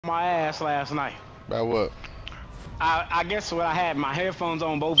My ass last night. About what? I guess when I had my headphones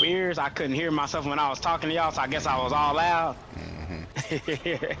on both ears, I couldn't hear myself when I was talking to y'all, so I guess I was all loud. I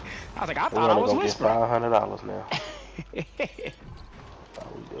was like, I thought I was whispering. We're gonna get $500 now. How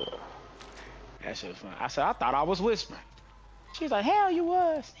we doing? That shit was fun. I said, I thought I was whispering. She's like, hell you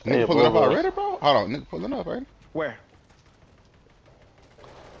was. Nigga pulling up already, bro? Hold on, nigga pulling up, ain't he? Where?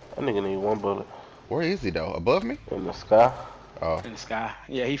 That nigga need one bullet. Where is he though? Above me? In the sky. Oh. In the sky.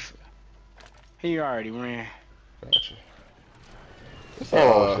 Yeah, he already ran. Gotcha.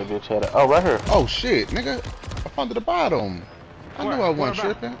 Oh, right here. Oh shit, nigga. Up under the bottom. I knew I wasn't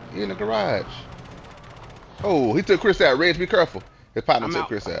tripping. He in the garage. Oh, he took Chris out. Reg, be careful. His partner took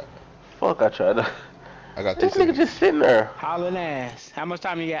Chris out. Fuck, I tried to. I got this nigga just sitting there. Hauling ass. How much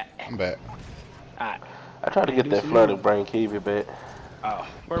time you got? I'm back. Alright. I tried to get that flooded brain Kiwi back. Oh,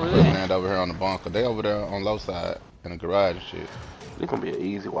 where was it? Land over here on the bunker. They over there on low side in the garage and shit. This gonna be an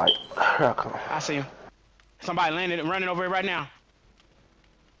easy wipe. Here I come. I see him. Somebody landed and running over here right now.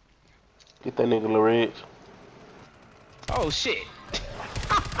 Get that nigga Reg. Oh shit.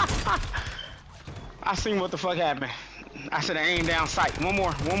 I seen what the fuck happened. I should have aimed down sight. One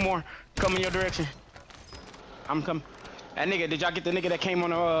more. Come in your direction. I'm coming. That nigga, did y'all get the nigga that came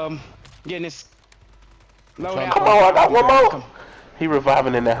on the getting his load out? Come on, I got one more. He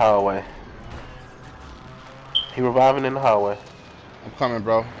reviving in the hallway. I'm coming,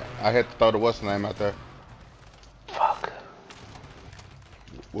 bro. I had to throw the what's name out there. Fuck.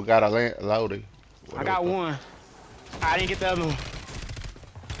 We got a loadie. I got one. I didn't get the other one.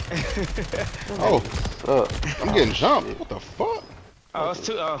 Oh, I'm getting jumped. What the fuck? Oh, it's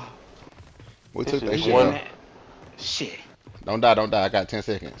two. Oh. We took that shit out. Shit. Don't die. I got 10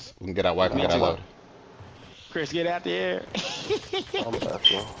 seconds. We can get our wife and get our loadie. Chris, get out the air. I'm about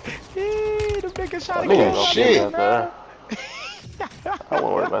to. The biggest shot again. Shit. I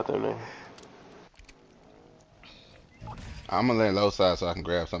won't worry about them niggas. I'm gonna lay low side so I can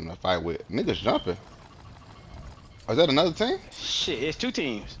grab something to fight with. Niggas jumping. Oh, is that another team? Shit, it's two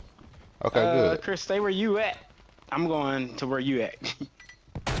teams. Okay, good. Chris, stay where you at. I'm going to where you at.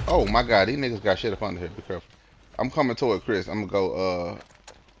 Oh my god, these niggas got shit up under here. Be careful. I'm coming toward Chris. I'm gonna go,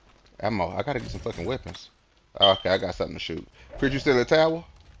 ammo. I gotta get some fucking weapons. Okay, I got something to shoot. Chris, you still at tower?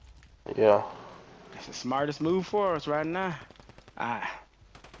 Yeah. That's the smartest move for us right now. Alright.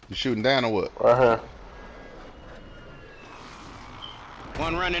 You shooting down or what? Right here.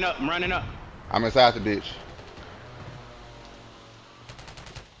 One running up. I'm running up. I'm inside the bitch.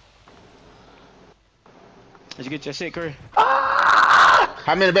 Did you get your shit, Chris?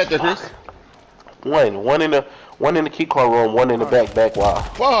 How many back there, Chris? One in the key card room, one in the back wall.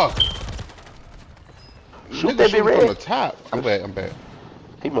 Fuck! Shoot that bitch from the top. I'm back.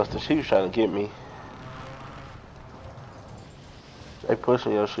 He was trying to get me. They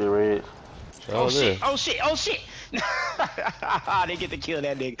pushing your shit, Reg. Oh shit. I didn't get to kill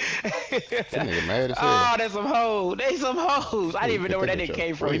that nigga. That nigga mad as hell. Oh, there's some hoes. They some hoes. I didn't even know where that nigga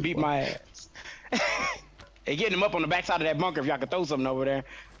came from. He beat my ass. They getting him up on the backside of that bunker if y'all could throw something over there.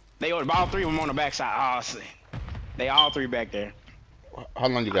 They all three of them on the backside. Oh, see. They all three back there. How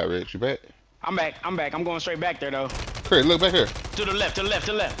long you got, Reg? You back? I'm back. I'm going straight back there, though. Chris, look back here. To the left.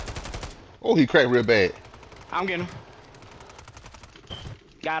 Oh, he cracked real bad. I'm getting him.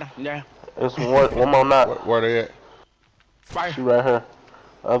 Got him, yeah. There's one more knock. Where they at? Right. She right here.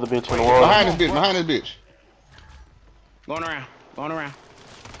 The other bitch in the wall. Behind this bitch. Going around.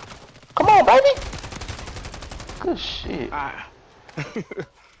 Come on, baby. Good shit.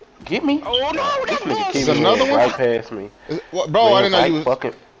 Get me. Oh no, this nigga keep another one right past me. Bro, I didn't know you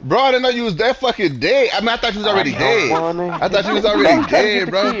was. Bro, I didn't know you was that fucking dead. I mean, I thought you was already dead. I thought you was already dead,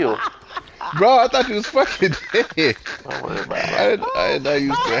 bro. Bro, I thought you was fucking dead. Don't worry about it. I didn't know you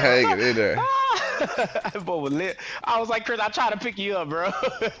was still hanging in there. That boy was lit. I was like, Chris, I tried to pick you up, bro.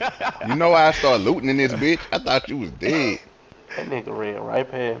 You know why I started looting in this bitch? I thought you was dead. That nigga ran right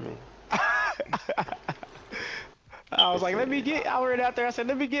past me. I was like, I ran out there. I said,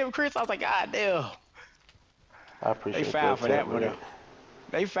 let me get him, Chris. I was like, God damn. I appreciate they fouled for that one, though.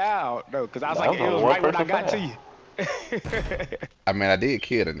 They fouled, though, because I was like, it was was right when I got to you. I mean, I did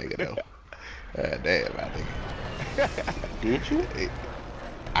kill the nigga, though. Damn, I think. Did you?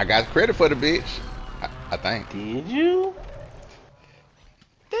 I got credit for the bitch. I think. Did you?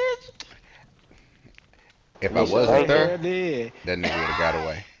 If I wasn't there, that nigga would have got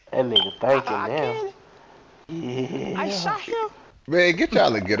away. That nigga thinking now. Yeah. I shot him. Man, get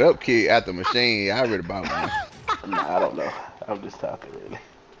y'all to get up, kid, out the machine. I read about one. Nah, I don't know. I'm just talking, really.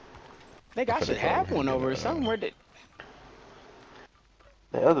 Think I should have one over somewhere. The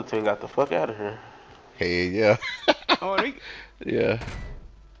other team got the fuck out of here. Hey, yeah. Oh, yeah.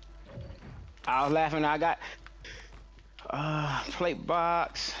 I was laughing. I got plate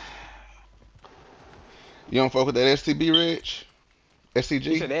box. You don't fuck with that STB, Reg? STG?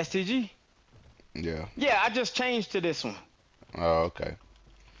 You said STG? Yeah. Yeah, I just changed to this one. Oh, okay.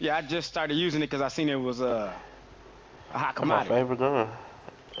 Yeah, I just started using it because I seen it was a hot That's my commodity. favorite gun.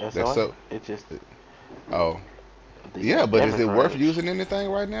 That's so. It just. Oh. The Yeah, but is damage it worth range. using anything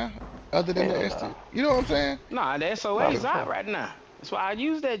right now other than the Hell STG? nah. You know what I'm saying? Nah, the SOA is hot right now. That's why I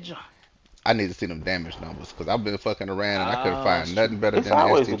use that junk. I need to see them damage numbers because I've been fucking around and I couldn't That's find true. nothing better It's than the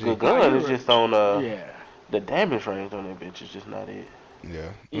always a STG. good gun. No, It's just on yeah. the damage range on that bitch is just not it.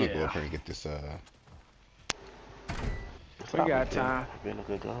 Yeah. Let me go Yeah. up here and get this. It's We always got time. been a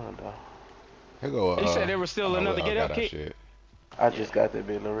good gun though. Here go. You said there was still another we all get got up our kit? shit. I just got that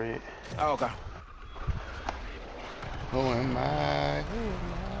bit of red. Oh, okay. Who am I?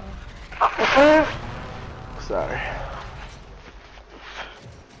 Sorry.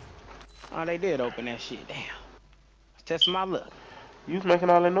 Oh, they did open that shit. Damn. Test my luck. You was making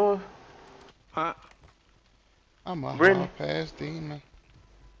all that noise? Huh? I'm a Brittany? hard pass demon.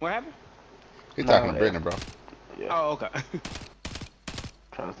 What happened? He No, talking to yeah. Brittany, bro. Yeah. Oh, okay.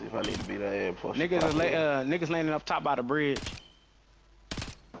 Trying to see if I need to beat that ass before she Niggas pop is in. niggas landing up top by the bridge.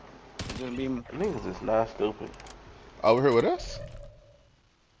 Just be Niggas is not stupid. Over here with us?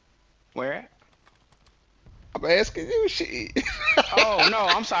 where at? I'm asking you shit. Oh no,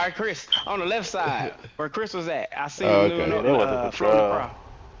 I'm sorry, Chris. On the left side, where Chris was at. I seen Oh, him okay. doing Yeah, they went to floating patrol. across.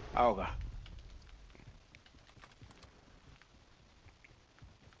 Oh, okay.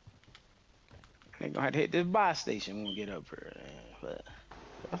 They gonna have to hit this buy station when we get up here. But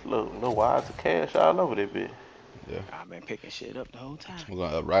That's little wires of cash all over that bitch. Yeah. I've been picking shit up the whole time. We're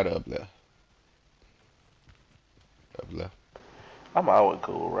going up right up left. Up left. I'm always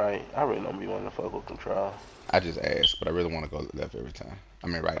cool, right? I really don't be wanting to fuck with control. I just asked, but I really want to go left every time. I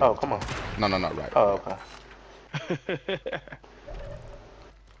mean right. Oh, every come time. on. No, not right. Oh, okay.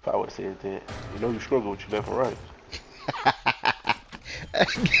 If I would have said that, you know you struggle with your left and right.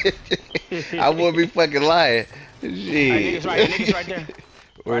 I would be fucking lying. Shit. Hey, niggas right there.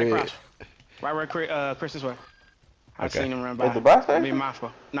 Right Where? across. Right where Chris is way. I Okay. seen him run by. At the buy station? Be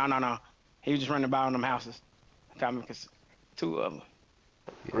mindful. No. He was just running by on them houses. Got me cause two of them.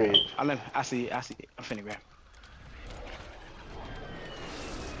 Reg. I see. I'm finna grab.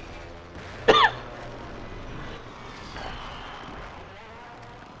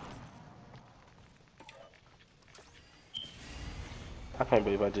 I can't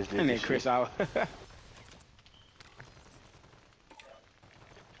believe I just did And then this Chris shit. out.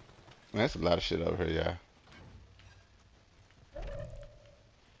 Man, that's a lot of shit over here, y'all.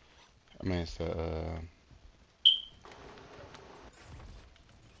 I mean, it's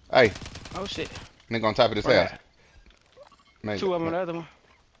hey, Oh shit. nigga on top of this Where house. at? Man, Two of them on the other one.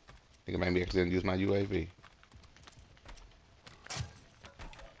 Nigga made me accidentally use my UAV.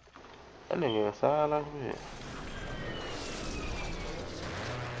 That nigga inside like that.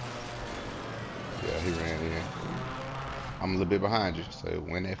 Yeah, he ran in. I'm a little bit behind you, so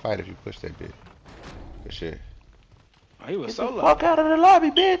win that fight if you push that bit. Good shit. Oh, he was Get so the low. fuck out of the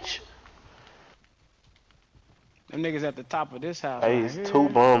lobby, bitch. Them niggas at the top of this house. Hey, right it's here. 2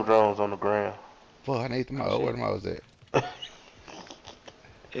 bomb drones on the ground. Fuck, I need them Oh, out. shit. Where them I was at?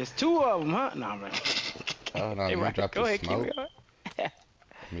 It's two of them, huh? No, I'm Oh, no, Hey, let me right. drop Go this ahead, keep smoke. it going.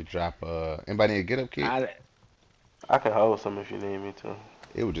 Let me drop, anybody need a get up kit? I can hold some if you need me to.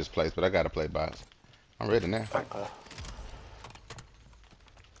 It was just placed, but I gotta play box. I'm ready now. Okay.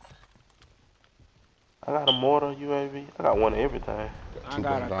 I got a mortar UAV. I got one of everything. I Two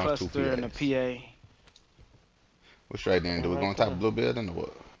got a bomb drones, two cluster and a PAs. PA. We're straight then. Do we go on top of blue building or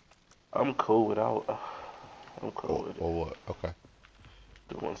what? I'm cool without. I'm cool Or, with it. or what? Okay.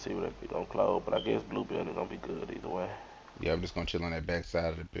 Do want to see what that be gonna close, but I guess blue building gonna be good either way. Yeah, I'm just gonna chill on that back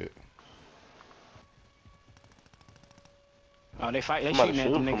side of the pit. Oh, they fight. They Somebody shooting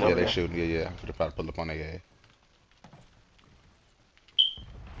at them shooting niggas. from Yeah, over they there. shooting. Yeah. I'm gonna probably pull up on their ass.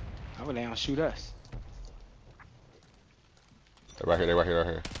 I hope they don't shoot us. They're right here. Right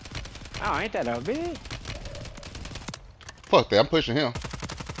here. Oh, ain't that a big? Fuck that. I'm pushing him.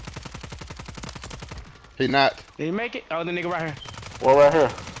 He not. Did he make it? Oh, the nigga right here. One right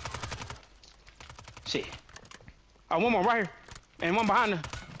here. Shit. Oh, one more right here. And one behind her.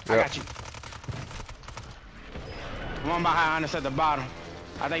 I Yep. got you. One behind us at the bottom.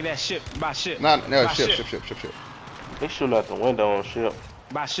 I think that's ship. By ship. Not. No. By Ship. They shooting out the window on ship.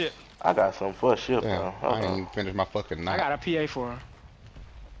 By ship. I got something for a ship Damn. now. I ain't even finished my fucking I night. got a PA for her.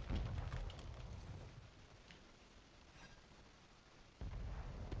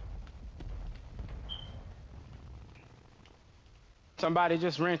 Somebody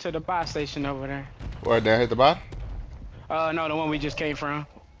just ran to the buy station over there. Where down hit the bottom? No, the one we just came from.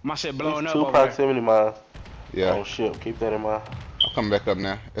 My shit blowing up Two over proximity mines. Yeah. Oh shit, keep that in mind. I'm coming back up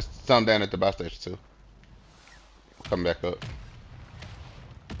now. It's some down at the buy station too. Coming back up.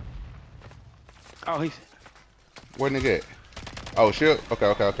 Oh, he's. Where nigga at? Oh shit.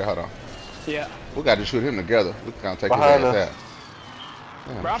 Okay, hold on. Yeah. We gotta shoot him together. We can take Behind his ass us. out.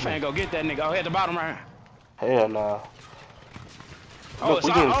 Damn, Bro, I'm finna go get that nigga. Oh, at the bottom right here. Hell nah. Oh, Look, it's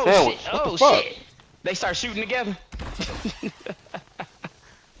we all, getting oh sandwiched. shit. What Oh the fuck? shit. They start shooting together.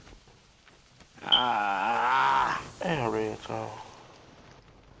 Ah. Damn, Red Zone.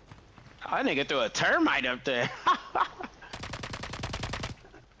 Oh, that nigga threw a termite up there.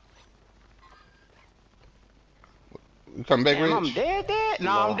 You coming back, Damn, Reg? I'm dead.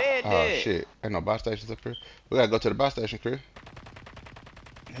 No, I'm dead. Oh shit. Ain't no buy stations up here. We gotta go to the buy station, Chris.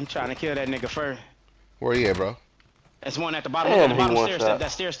 He trying to kill that nigga first. Where you at, bro? There's one at the bottom. Damn, Look at the bottom he stair one-shot. step.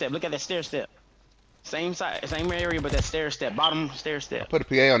 That stair step. Look at that stair step. Same side, same area, but that stair step. Bottom stair step. Put a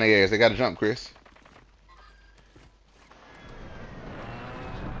PA on their ass. They gotta jump, Chris.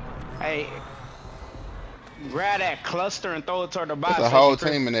 Hey, grab that cluster and throw it toward the buy There's a station, whole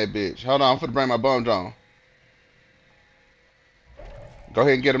Chris. team in that bitch. Hold on, I'm finna bring my bum drone. Go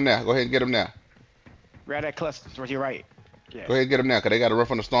ahead and get him now. Grab that cluster towards your right. Yeah. Go ahead and get him now, cause they gotta run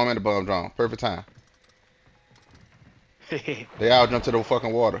from the storm and the bum drone. Perfect time. They all jump to the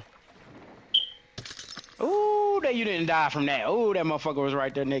fucking water. Ooh, that you didn't die from that. Ooh, that motherfucker was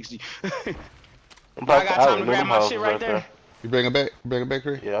right there next to you. I'm I got time to them grab my houses shit right there. You bring him back?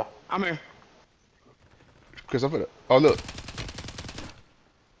 Chris? Yeah. I'm here. Chris, I'm finna. Oh, look.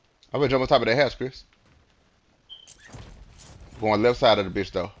 I'm gonna jump on top of that house, Chris. Going left side of the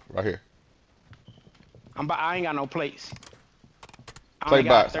bitch, though. Right here. I ain't got no plates. I Play only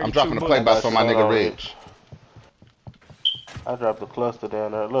got box. I'm 32 dropping the play bullets. box on my nigga Hold on, Regg. I dropped the cluster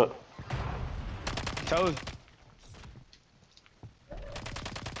down there. Look. Told you.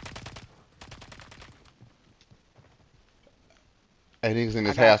 Hey, niggas in I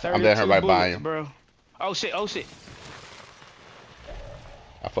this got house. I'm down here 32 right by bullets, him. bro. Oh shit, oh shit.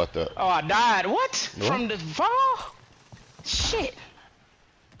 I fucked up. Oh, I died. What? What? From the fall? Shit.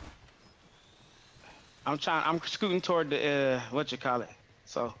 I'm scooting toward the, what you call it.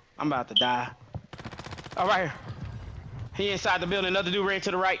 So, I'm about to die. All right here. He inside the building. Another dude ran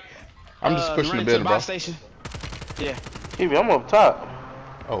to the right. I'm just pushing the ran building, to the bro. buy station. Yeah. Kiwi, I'm up top.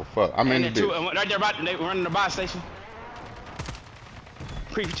 Oh, fuck. I'm in And the then bitch. right there, they running the buy station.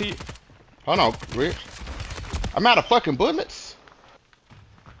 Creepy to you. Hold on, Rich. I'm out of fucking bullets.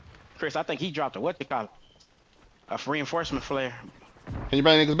 Chris, I think he dropped a, what you call it? A reinforcement flare. Can you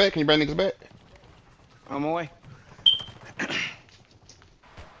bring niggas back? On my way.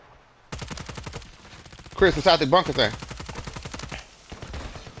 Chris, inside the bunker thing.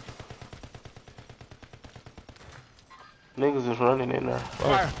 Niggas is running in there.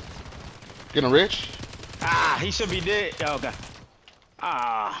 Fire. Get him, Rich. Ah, he should be dead. Oh, okay.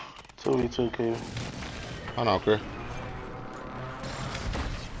 Ah. 2v2, Kiwi. Hold on, Chris.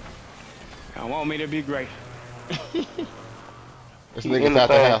 I want me to be great. This He nigga's in the out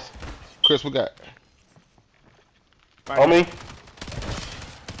the thing. house. Chris, we got. On me.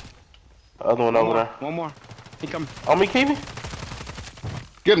 The other one over there. One more. He coming. On me, Kiwi.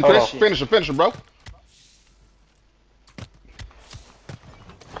 Get him, Hold Chris. on. Finish him, bro.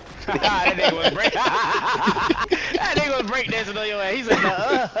 That nigga was break. That nigga was breakdancing on your ass. He said,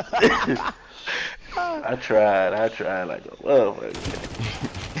 I tried like a motherfucker.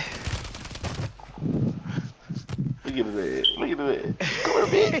 Look at his head. Come here, bitch.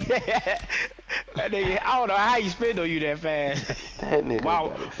 That nigga, I don't know how you spin on you that fast. That nigga.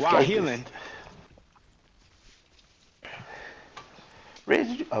 While healing.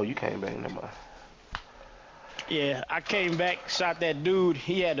 Reg, oh, you came back. Never mind. Yeah, I came back, shot that dude.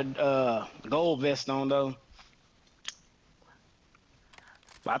 He had a gold vest on though.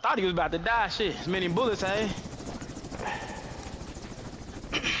 But I thought he was about to die. Shit, as many bullets, hey.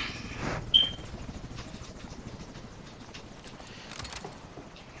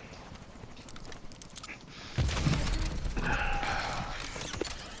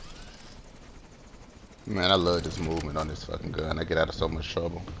 Man, I love this movement on this fucking gun. I get out of so much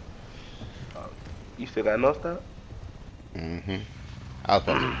trouble. You still got no stop? Mm-hmm. I was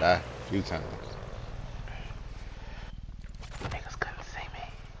supposed to die a few times. Niggas couldn't see me.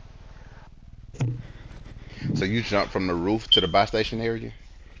 So you jumped from the roof to the buy station area?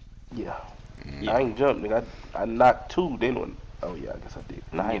 Yeah. Mm. I ain't jumped, nigga. I knocked two, then one. Oh, yeah, I guess I did.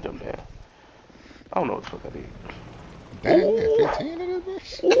 Nah, I ain't jumped down. I don't know what the fuck I did. Damn, you got 15 of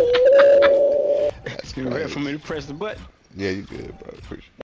this bitch? That's Ready crazy. for me to press the button. Yeah, you good, bro. Appreciate it.